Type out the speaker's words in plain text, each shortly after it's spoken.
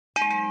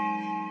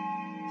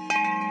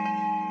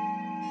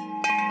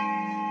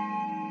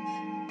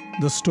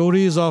The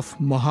stories of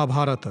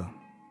Mahabharata,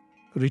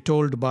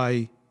 retold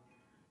by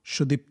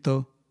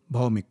Sudipta,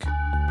 Bhawmik.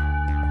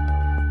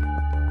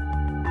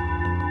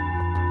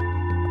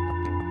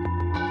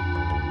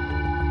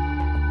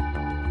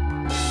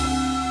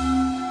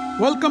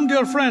 Welcome,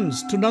 dear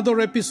friends, to another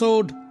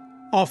episode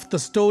of the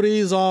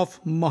stories of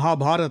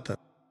Mahabharata.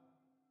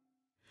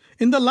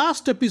 In the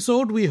last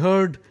episode, we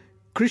heard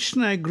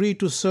Krishna agree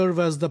to serve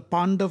as the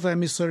Pandav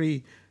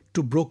emissary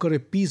to broker a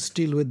peace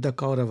deal with the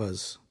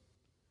Kauravas.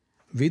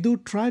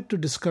 Vidur tried to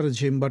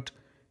discourage him, but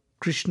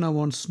Krishna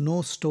wants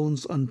no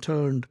stones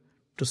unturned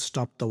to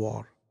stop the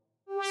war.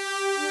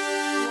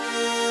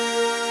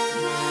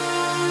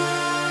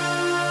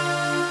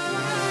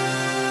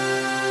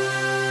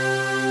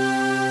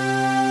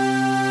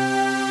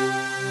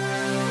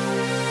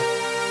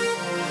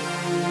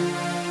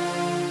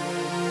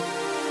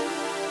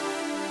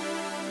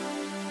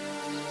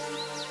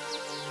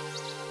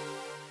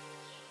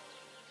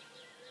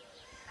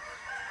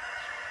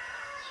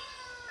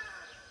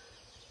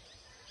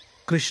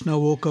 Krishna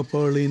woke up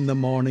early in the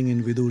morning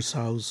in Vidur's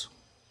house.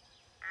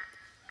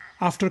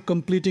 After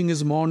completing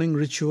his morning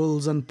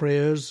rituals and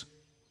prayers,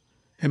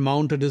 he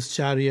mounted his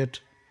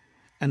chariot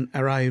and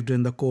arrived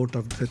in the court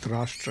of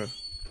Dhritarashtra.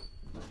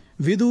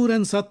 Vidur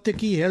and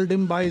Satyaki held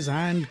him by his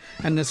hand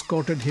and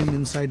escorted him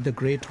inside the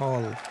great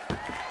hall.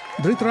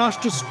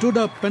 Dhritarashtra stood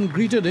up and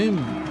greeted him.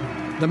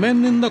 The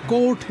men in the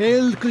court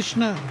hailed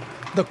Krishna.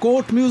 The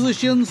court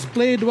musicians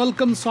played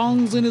welcome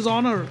songs in his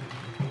honor.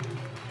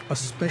 A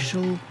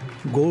special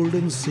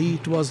golden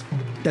seat was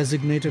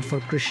designated for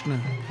Krishna.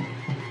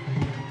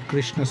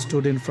 Krishna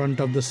stood in front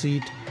of the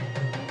seat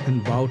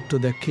and bowed to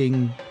the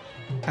king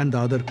and the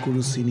other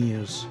Kuru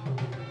seniors.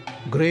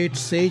 Great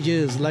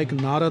sages like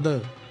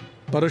Narada,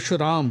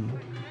 Parashuram,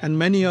 and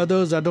many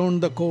others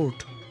adorned the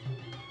court.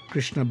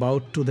 Krishna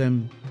bowed to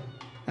them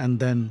and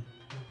then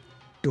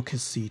took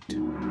his seat.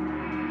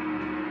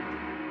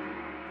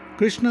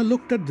 Krishna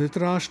looked at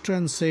Dhritarashtra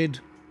and said,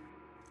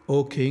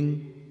 "O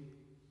king,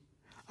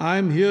 I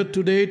am here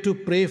today to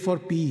pray for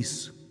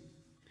peace.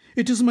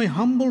 It is my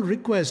humble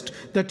request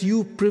that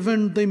you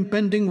prevent the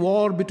impending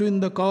war between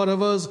the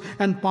Kauravas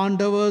and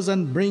Pandavas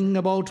and bring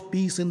about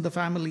peace in the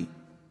family.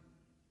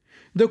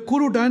 The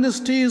Kuru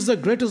dynasty is the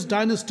greatest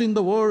dynasty in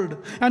the world,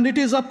 and it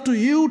is up to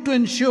you to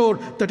ensure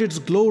that its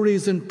glory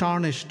isn't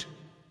tarnished.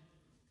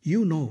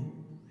 You know,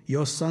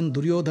 your son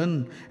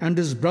Duryodhan and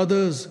his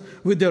brothers,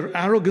 with their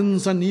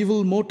arrogance and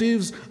evil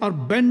motives, are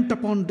bent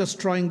upon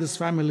destroying this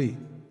family.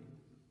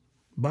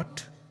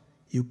 But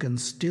you can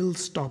still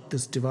stop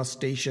this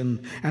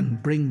devastation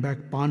and bring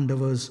back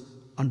Pandavas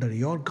under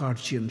your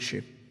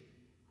guardianship.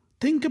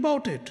 Think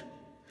about it.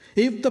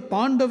 If the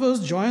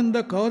Pandavas join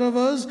the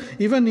Kauravas,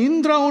 even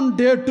Indra won't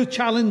dare to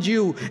challenge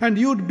you, and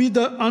you'd be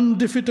the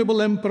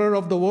undefeatable emperor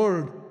of the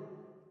world.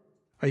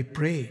 I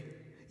pray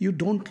you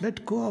don't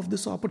let go of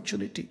this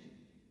opportunity.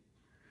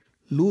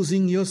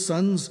 Losing your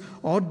sons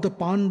or the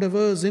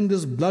Pandavas in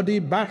this bloody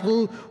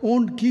battle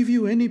won't give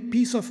you any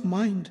peace of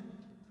mind.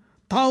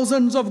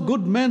 Thousands of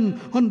good men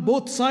on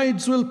both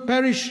sides will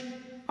perish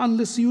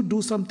unless you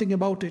do something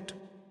about it.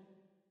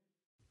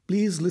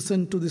 Please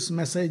listen to this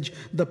message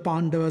the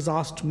Pandavas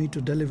asked me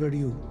to deliver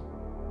you.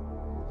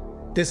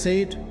 They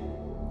said,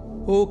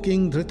 O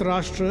King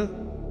Dhritarashtra,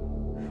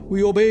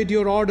 we obeyed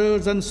your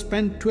orders and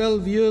spent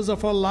 12 years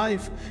of our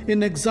life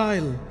in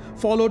exile,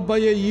 followed by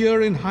a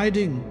year in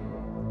hiding.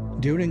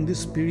 During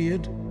this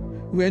period,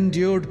 we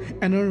endured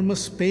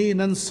enormous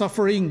pain and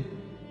suffering,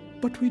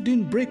 but we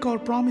didn't break our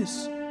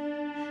promise.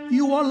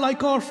 You are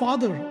like our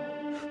father.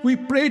 We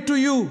pray to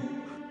you,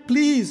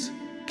 please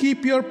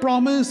keep your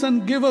promise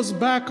and give us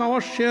back our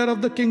share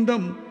of the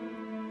kingdom.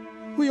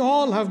 We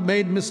all have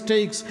made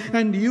mistakes,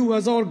 and you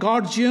as our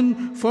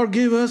guardian,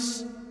 forgive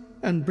us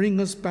and bring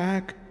us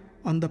back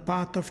on the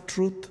path of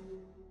truth."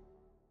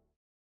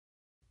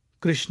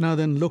 Krishna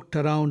then looked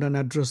around and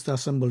addressed the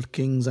assembled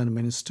kings and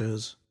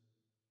ministers.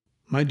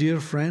 My dear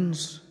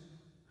friends,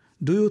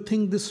 do you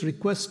think this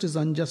request is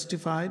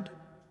unjustified?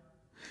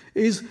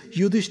 Is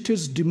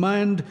Yudhishthir's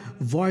demand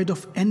void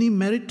of any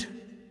merit?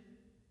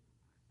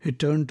 He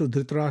turned to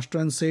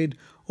Dhritarashtra and said,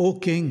 O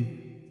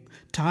king,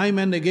 time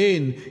and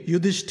again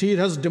Yudhishthir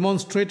has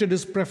demonstrated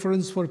his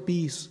preference for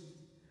peace.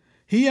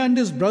 He and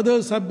his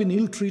brothers have been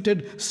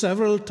ill-treated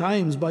several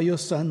times by your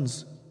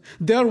sons.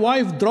 Their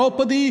wife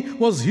Draupadi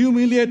was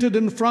humiliated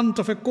in front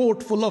of a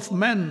court full of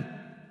men.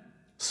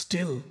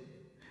 Still,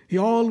 he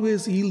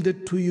always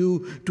yielded to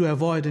you to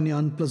avoid any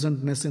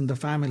unpleasantness in the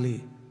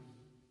family.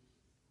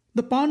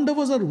 The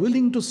Pandavas are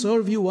willing to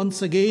serve you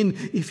once again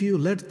if you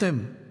let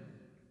them.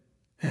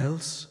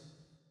 Else,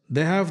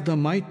 they have the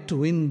might to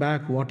win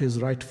back what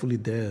is rightfully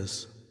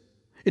theirs.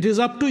 It is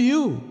up to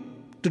you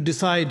to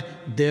decide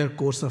their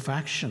course of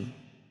action.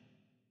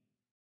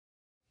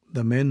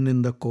 The men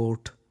in the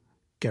court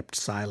kept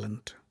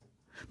silent.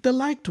 They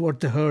liked what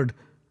they heard,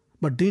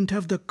 but didn't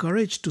have the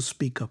courage to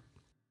speak up.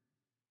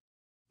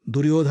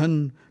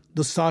 Duryodhan,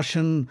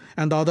 Dussashan,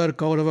 and the other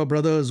Kaurava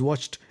brothers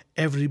watched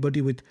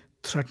everybody with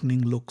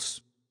threatening looks.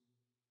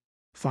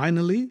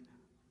 Finally,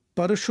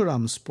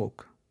 Parashuram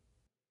spoke.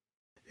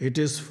 It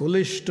is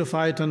foolish to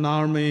fight an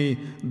army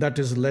that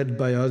is led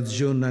by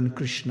Arjun and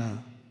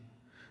Krishna.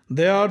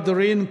 They are the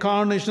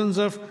reincarnations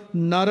of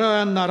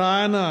Nara and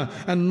Narayana,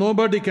 and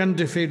nobody can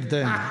defeat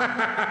them.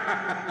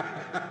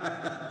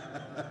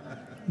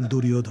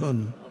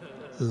 Duryodhan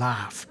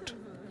laughed.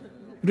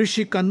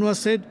 Rishi Kanva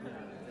said,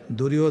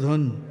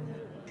 Duryodhan,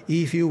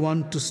 if you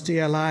want to stay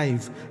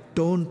alive,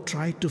 don't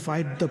try to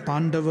fight the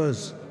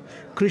Pandavas.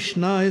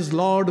 Krishna is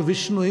Lord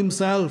Vishnu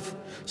himself.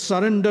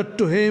 Surrender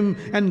to him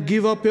and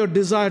give up your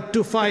desire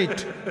to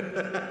fight.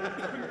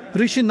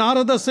 Rishi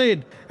Narada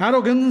said,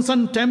 arrogance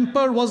and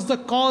temper was the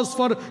cause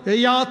for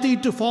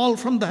Yayati to fall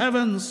from the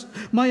heavens.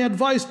 My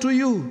advice to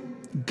you,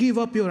 give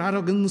up your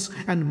arrogance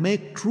and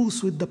make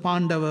truce with the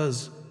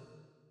Pandavas.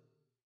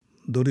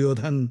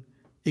 Duryodhan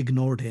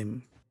ignored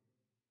him.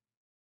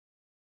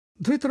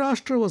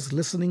 Dhritarashtra was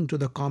listening to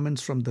the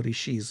comments from the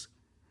rishis.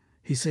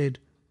 He said,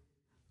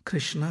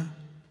 Krishna,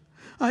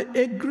 I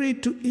agree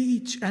to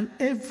each and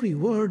every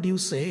word you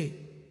say,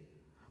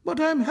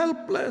 but I am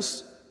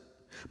helpless.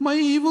 My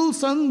evil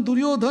son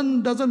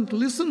Duryodhan doesn't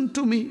listen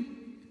to me.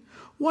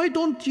 Why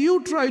don't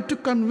you try to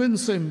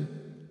convince him?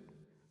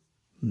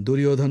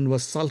 Duryodhan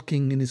was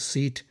sulking in his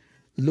seat,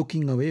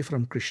 looking away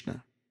from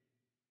Krishna.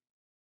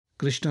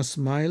 Krishna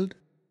smiled,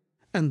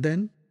 and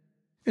then,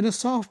 in a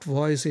soft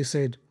voice, he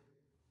said,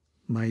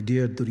 My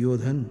dear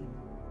Duryodhan,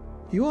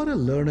 you are a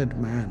learned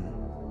man.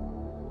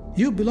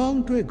 You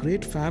belong to a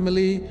great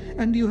family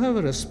and you have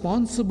a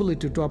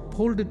responsibility to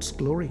uphold its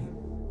glory.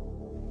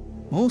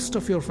 Most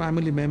of your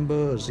family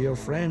members, your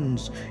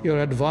friends, your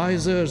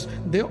advisors,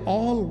 they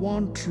all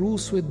want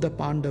truce with the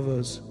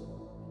Pandavas.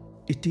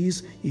 It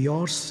is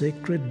your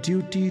sacred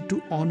duty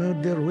to honor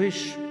their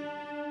wish.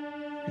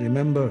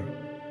 Remember,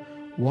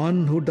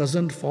 one who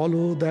doesn't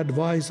follow the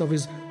advice of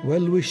his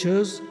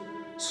well-wishers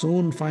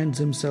soon finds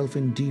himself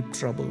in deep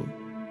trouble.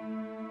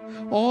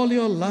 All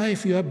your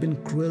life you have been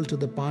cruel to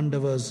the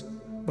Pandavas,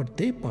 but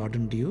they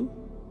pardoned you.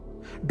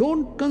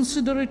 Don't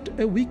consider it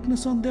a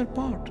weakness on their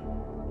part.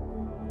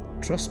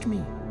 Trust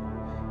me,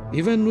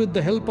 even with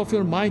the help of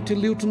your mighty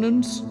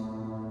lieutenants,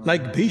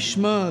 like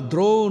Bhishma,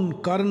 Drona,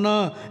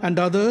 Karna and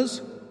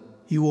others,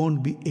 you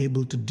won't be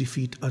able to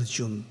defeat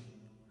Arjun.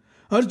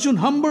 Arjun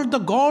humbled the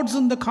gods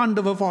in the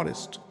Khandava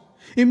forest,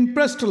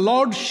 impressed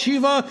Lord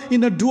Shiva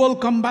in a dual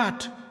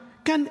combat.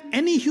 Can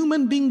any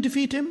human being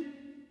defeat him?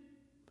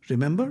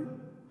 Remember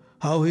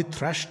how he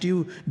thrashed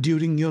you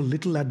during your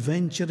little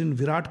adventure in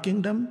Virat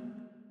kingdom?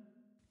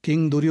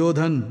 King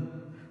Duryodhan,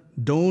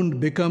 don't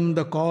become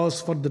the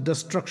cause for the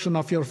destruction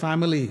of your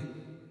family.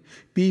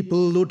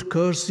 People would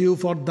curse you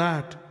for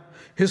that.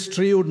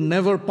 History would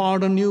never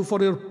pardon you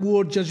for your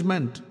poor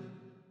judgment.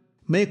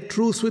 Make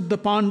truce with the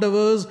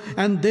Pandavas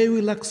and they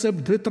will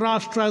accept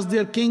Dhritarashtra as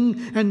their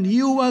king and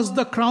you as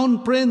the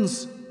crown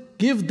prince.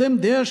 Give them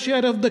their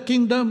share of the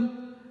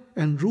kingdom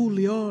and rule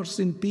yours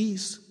in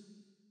peace.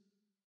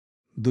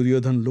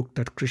 Duryodhan looked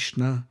at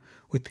Krishna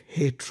with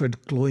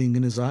hatred glowing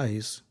in his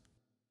eyes.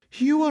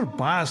 You are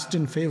biased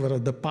in favor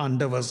of the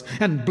Pandavas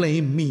and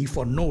blame me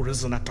for no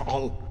reason at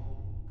all.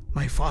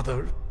 My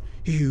father,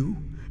 you,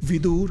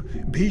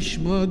 Vidur,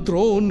 Bhishma,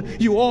 Drona,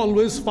 you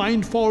always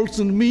find faults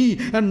in me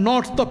and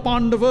not the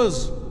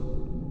Pandavas.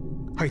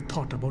 I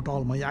thought about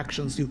all my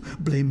actions you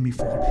blame me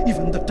for,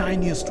 even the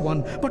tiniest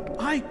one, but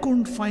I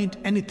couldn't find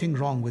anything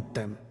wrong with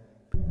them.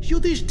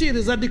 Yudhishthir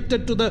is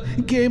addicted to the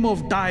game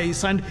of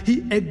dice and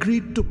he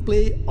agreed to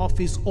play of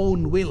his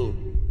own will.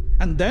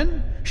 And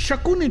then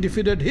Shakuni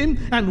defeated him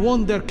and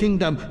won their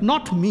kingdom,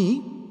 not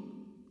me.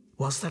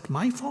 Was that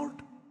my fault?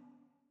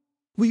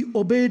 We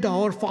obeyed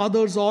our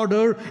father's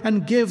order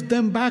and gave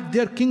them back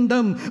their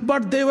kingdom,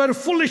 but they were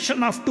foolish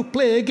enough to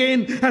play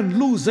again and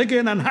lose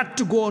again and had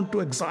to go on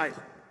to exile.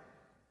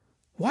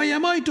 Why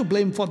am I to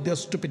blame for their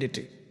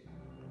stupidity?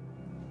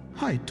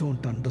 I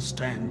don't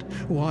understand.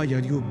 Why are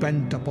you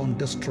bent upon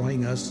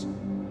destroying us?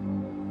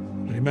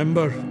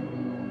 Remember,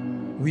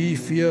 we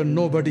fear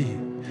nobody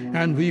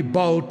and we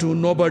bow to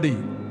nobody.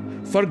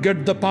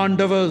 Forget the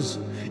Pandavas.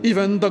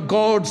 Even the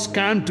gods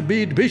can't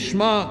beat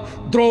Bhishma,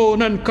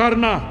 Drona and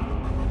Karna.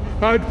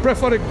 I'd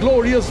prefer a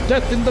glorious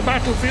death in the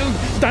battlefield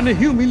than a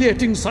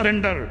humiliating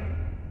surrender.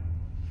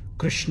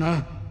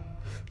 Krishna,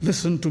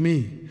 listen to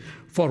me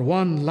for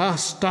one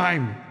last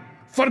time.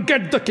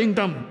 Forget the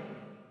kingdom.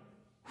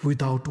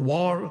 Without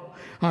war,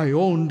 I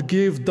won't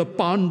give the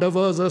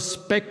Pandavas a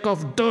speck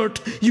of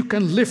dirt you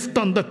can lift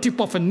on the tip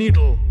of a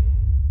needle.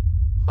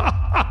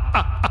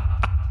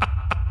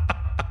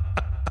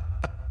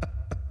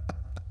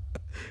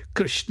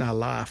 Krishna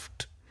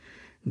laughed.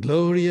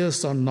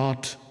 Glorious or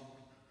not,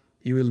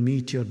 you will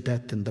meet your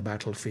death in the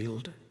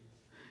battlefield.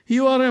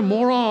 You are a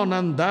moron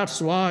and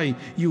that's why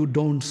you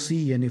don't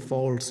see any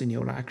faults in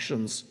your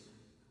actions.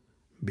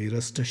 Be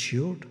rest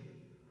assured,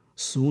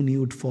 soon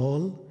you'd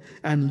fall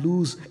and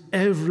lose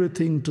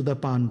everything to the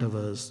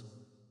Pandavas.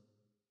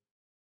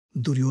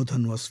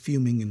 Duryodhan was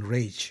fuming in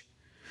rage.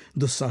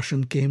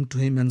 Dusashan came to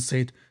him and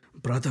said,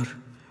 Brother,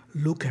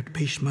 Look at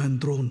Bhishma and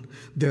Drona.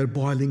 They are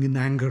boiling in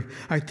anger.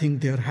 I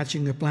think they are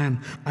hatching a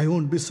plan. I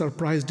won't be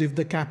surprised if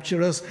they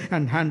capture us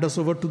and hand us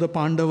over to the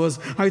Pandavas.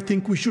 I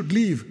think we should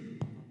leave.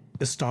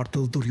 A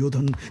startled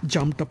Duryodhan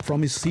jumped up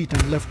from his seat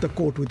and left the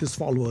court with his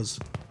followers.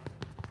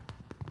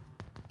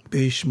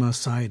 Bhishma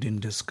sighed in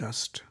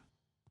disgust.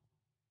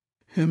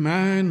 A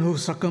man who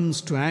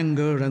succumbs to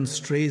anger and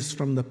strays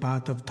from the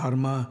path of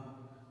dharma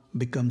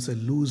becomes a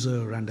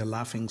loser and a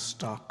laughing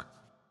stock.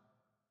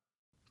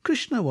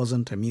 Krishna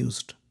wasn't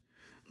amused.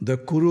 The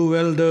Kuru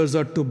elders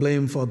are to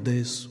blame for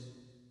this.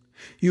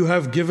 You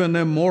have given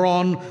a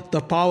moron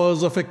the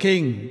powers of a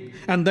king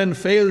and then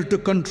failed to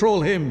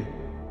control him.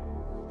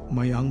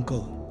 My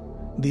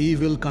uncle, the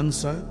evil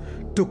Kansa,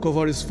 took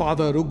over his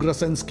father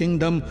Ugrasen's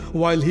kingdom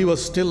while he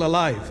was still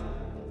alive.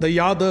 The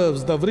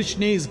Yadavs, the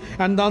Vrishnis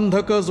and the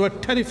Andhakas were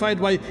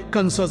terrified by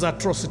Kansa's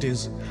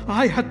atrocities.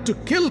 I had to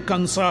kill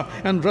Kansa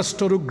and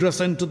restore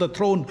Ugrasen to the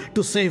throne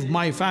to save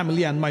my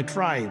family and my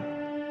tribe.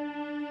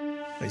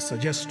 I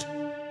suggest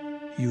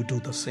you do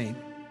the same.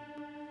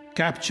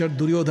 Capture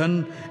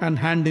Duryodhan and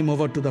hand him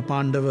over to the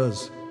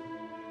Pandavas.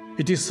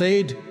 It is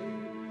said,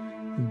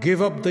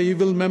 give up the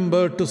evil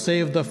member to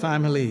save the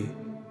family.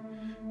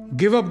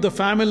 Give up the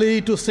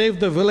family to save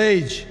the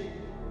village.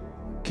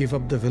 Give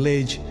up the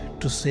village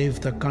to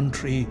save the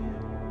country.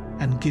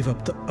 And give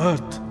up the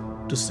earth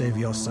to save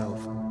yourself.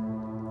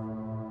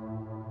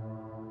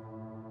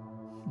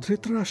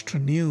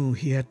 Dhritarashtra knew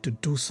he had to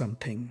do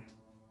something.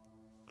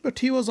 But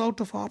he was out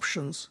of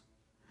options.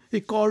 He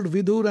called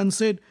Vidur and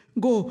said,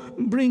 go,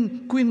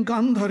 bring Queen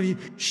Gandhari.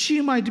 She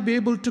might be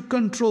able to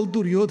control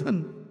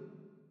Duryodhan.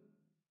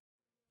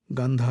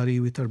 Gandhari,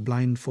 with her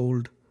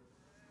blindfold,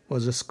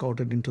 was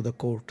escorted into the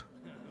court.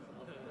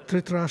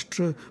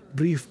 Dhritarashtra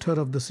briefed her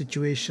of the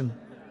situation.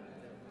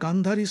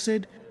 Gandhari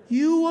said,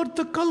 you are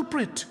the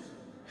culprit.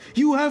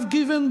 You have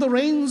given the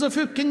reins of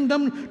your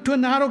kingdom to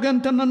an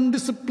arrogant and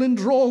undisciplined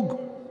rogue.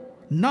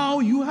 Now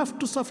you have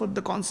to suffer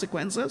the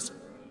consequences.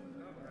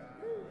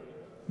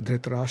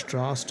 Dhritarashtra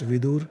asked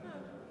Vidur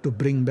to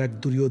bring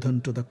back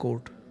Duryodhan to the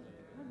court.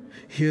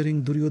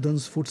 Hearing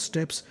Duryodhan's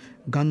footsteps,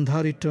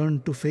 Gandhari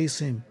turned to face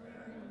him.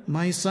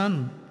 My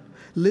son,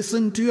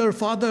 listen to your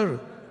father.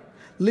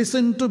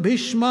 Listen to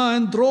Bhishma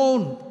and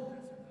Drona.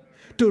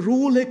 To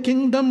rule a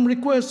kingdom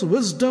requires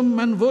wisdom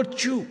and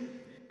virtue.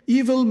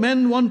 Evil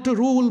men want to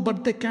rule,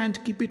 but they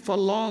can't keep it for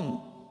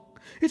long.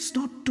 It's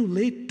not too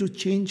late to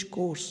change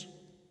course.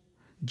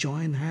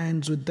 Join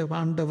hands with the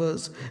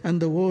Pandavas and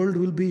the world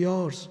will be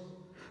yours.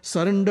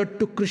 Surrender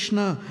to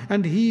Krishna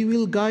and he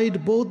will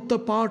guide both the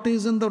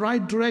parties in the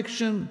right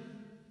direction.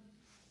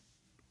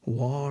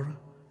 War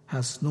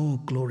has no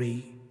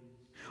glory.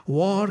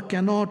 War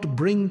cannot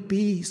bring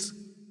peace.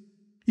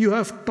 You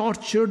have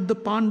tortured the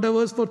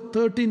Pandavas for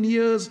 13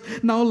 years.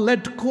 Now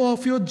let go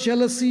of your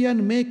jealousy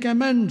and make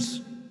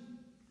amends.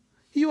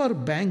 You are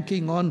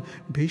banking on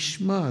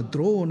Bhishma,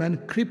 Drona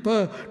and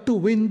Kripa to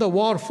win the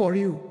war for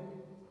you.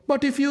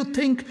 But if you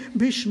think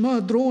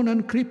Bhishma, Drona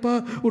and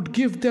Kripa would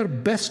give their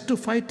best to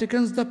fight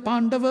against the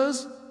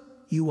Pandavas,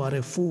 you are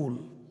a fool.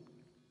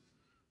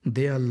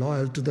 They are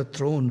loyal to the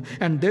throne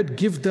and they'd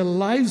give their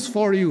lives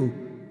for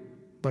you.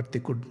 But they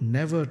could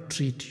never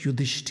treat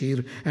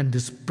Yudhishthir and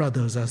his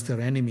brothers as their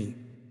enemy.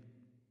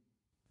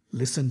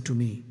 Listen to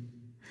me.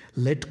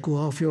 Let go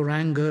of your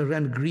anger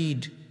and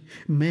greed.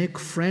 Make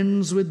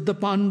friends with the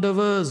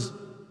Pandavas.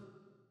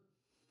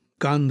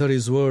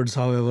 Gandhari's words,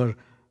 however,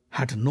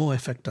 had no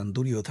effect on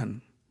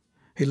Duryodhan.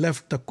 He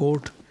left the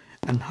court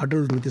and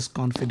huddled with his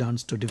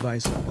confidants to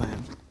devise a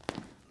plan.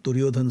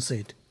 Duryodhan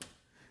said,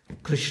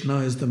 Krishna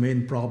is the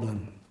main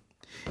problem.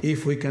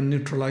 If we can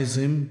neutralize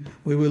him,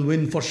 we will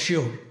win for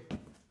sure.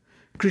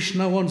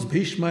 Krishna wants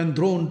Bhishma and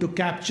Drona to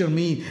capture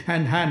me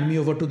and hand me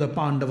over to the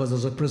Pandavas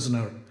as a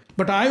prisoner.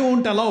 But I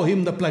won't allow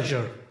him the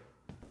pleasure.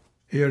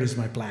 Here is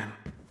my plan.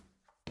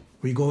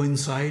 We go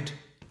inside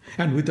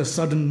and with a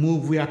sudden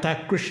move we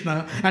attack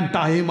Krishna and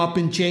tie him up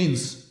in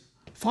chains.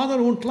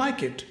 Father won't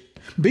like it.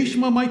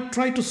 Bhishma might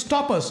try to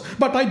stop us,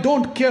 but I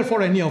don't care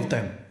for any of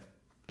them.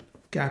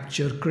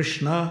 Capture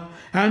Krishna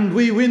and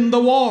we win the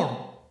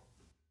war.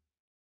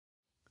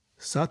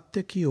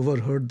 Satyaki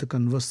overheard the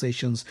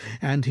conversations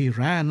and he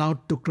ran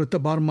out to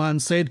Kritavarma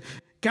and said,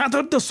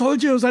 gather the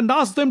soldiers and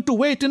ask them to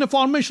wait in a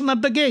formation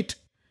at the gate.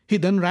 He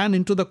then ran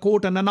into the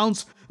court and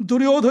announced,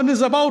 Duryodhan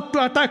is about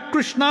to attack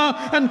Krishna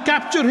and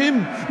capture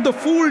him. The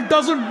fool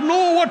doesn't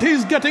know what he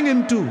is getting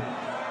into.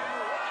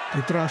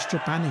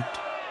 Dhritarashtra panicked.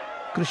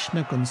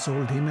 Krishna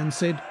consoled him and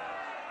said,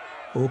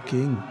 O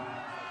king,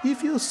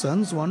 if your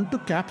sons want to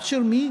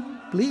capture me,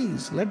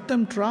 please let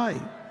them try.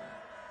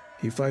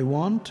 If I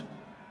want,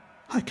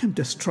 I can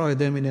destroy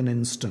them in an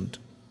instant.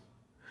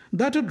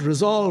 That would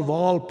resolve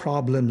all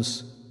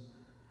problems.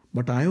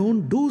 But I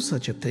won't do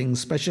such a thing,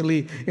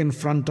 especially in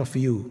front of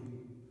you.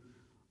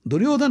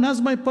 Duryodhan has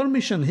my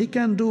permission. He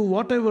can do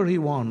whatever he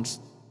wants.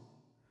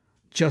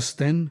 Just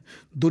then,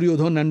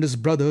 Duryodhan and his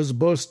brothers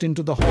burst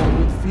into the hall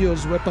with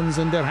fierce weapons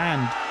in their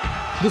hand.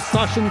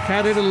 Dussashan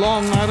carried a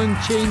long iron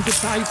chain to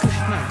tie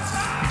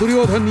Krishna.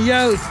 Duryodhan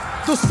yelled,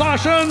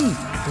 Dussashan,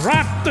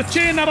 Wrap the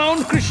chain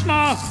around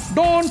Krishna.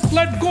 Don't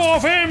let go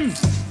of him.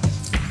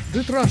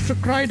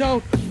 Dhritarashtra cried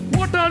out,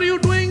 "What are you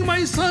doing,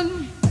 my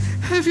son?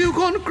 Have you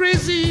gone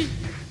crazy?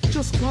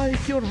 Just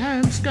like your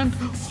hands can't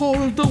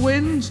hold the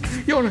winds,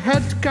 your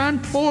head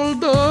can't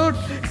hold the earth,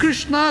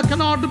 Krishna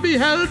cannot be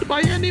held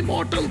by any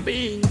mortal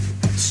being.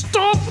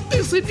 Stop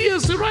this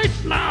idiocy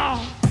right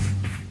now."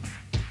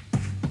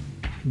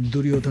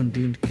 Duryodhan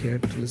didn't care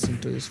to listen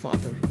to his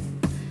father.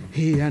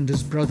 He and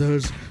his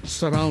brothers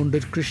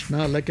surrounded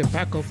Krishna like a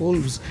pack of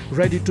wolves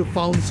ready to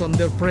pounce on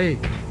their prey.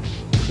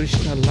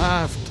 Krishna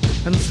laughed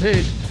and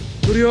said,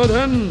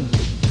 "Duryodhan,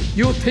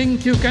 you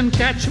think you can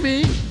catch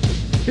me?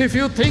 If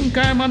you think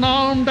I am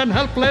unarmed and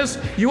helpless,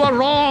 you are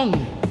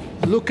wrong.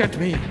 Look at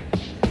me.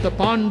 The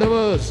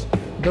Pandavas,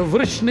 the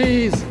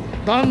Vrishnis,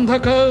 the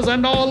Andhakas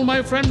and all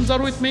my friends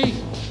are with me."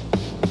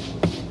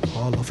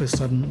 All of a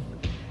sudden,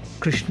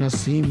 Krishna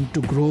seemed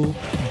to grow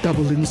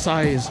double in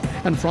size,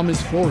 and from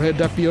his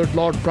forehead appeared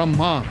Lord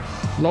Brahma.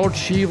 Lord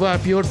Shiva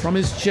appeared from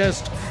his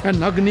chest,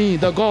 and Agni,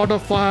 the god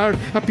of fire,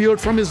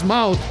 appeared from his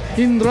mouth.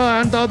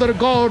 Indra and the other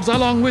gods,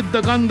 along with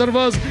the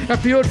Gandharvas,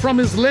 appeared from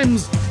his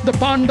limbs. The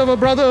Pandava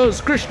brothers,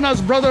 Krishna's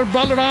brother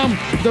Balaram,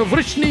 the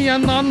Vrishni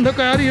and the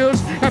Andhaka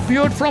warriors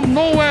appeared from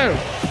nowhere.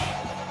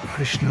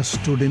 Krishna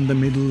stood in the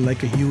middle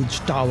like a huge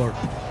tower.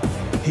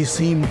 He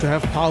seemed to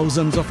have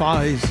thousands of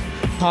eyes,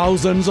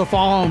 thousands of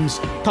arms,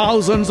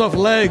 thousands of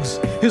legs.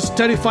 His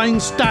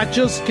terrifying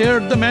stature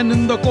scared the men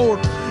in the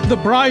court. The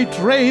bright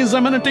rays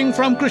emanating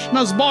from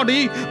Krishna's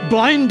body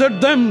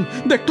blinded them.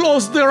 They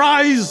closed their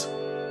eyes.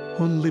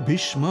 Only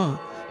Bhishma,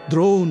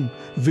 Drona,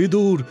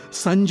 Vidur,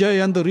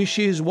 Sanjay and the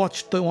rishis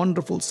watched the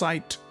wonderful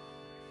sight.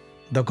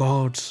 The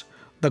gods,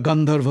 the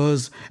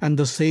Gandharvas and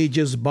the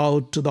sages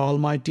bowed to the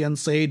Almighty and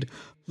said,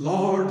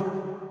 "Lord,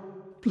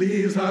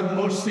 please have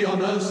mercy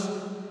on us.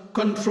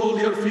 Control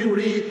your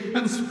fury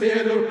and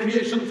spare your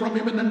creation from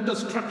imminent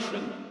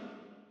destruction."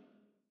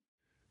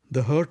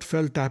 The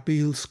heartfelt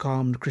appeals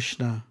calmed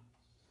Krishna,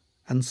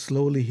 and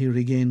slowly he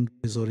regained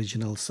his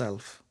original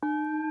self.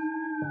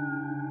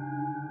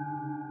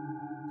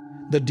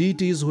 The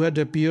deities who had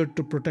appeared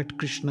to protect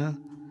Krishna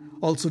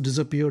also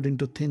disappeared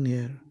into thin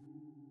air.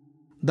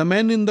 The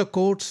men in the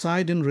court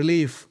sighed in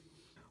relief,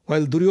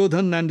 while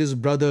Duryodhan and his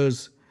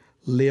brothers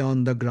lay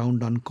on the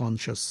ground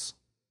unconscious.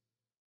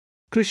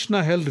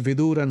 Krishna held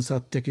Vidur and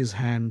Satyaki's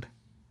hand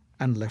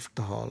and left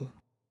the hall.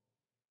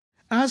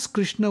 As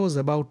Krishna was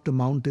about to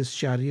mount his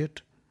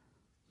chariot,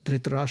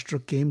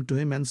 Dhritarashtra came to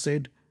him and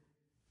said,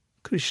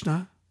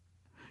 "Krishna,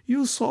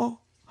 you saw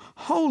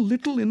how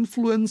little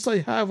influence I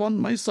have on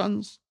my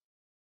sons.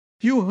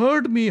 You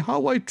heard me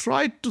how I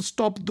tried to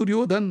stop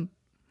Duryodhan.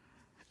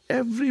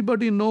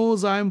 Everybody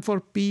knows I am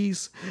for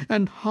peace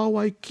and how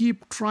I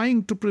keep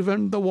trying to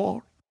prevent the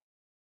war."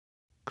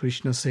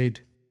 Krishna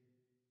said,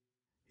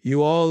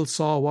 "You all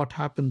saw what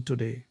happened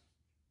today.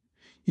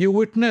 You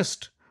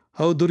witnessed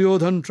how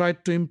Duryodhan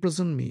tried to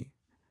imprison me.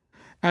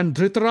 And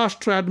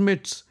Dhritarashtra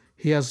admits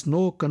he has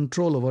no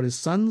control over his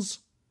sons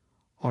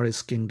or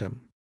his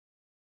kingdom.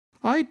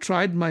 I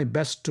tried my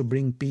best to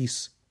bring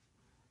peace,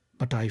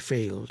 but I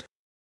failed.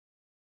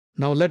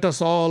 Now let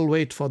us all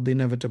wait for the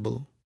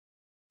inevitable."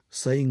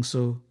 Saying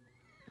so,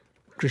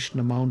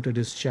 Krishna mounted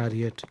his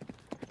chariot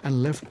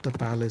and left the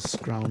palace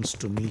grounds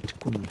to meet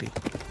Kunti.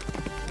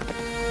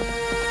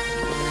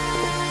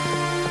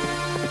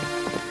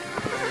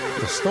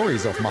 The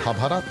Stories of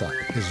Mahabharata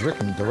is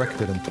written,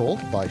 directed and told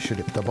by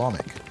Sudipta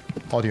Bhawmik.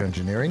 Audio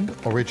engineering,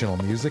 original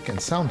music and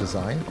sound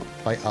design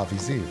by Avi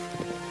Ziv.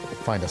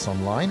 Find us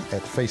online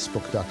at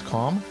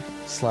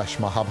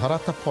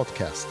facebook.com/Mahabharata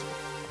Podcast.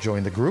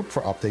 Join the group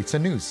for updates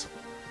and news.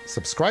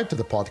 Subscribe to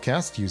the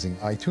podcast using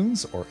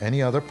iTunes or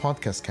any other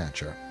podcast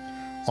catcher.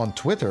 On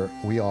Twitter,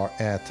 we are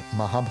at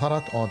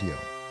Mahabharat Audio.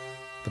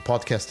 The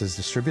podcast is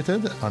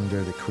distributed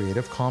under the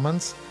Creative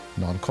Commons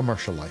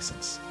non-commercial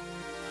license.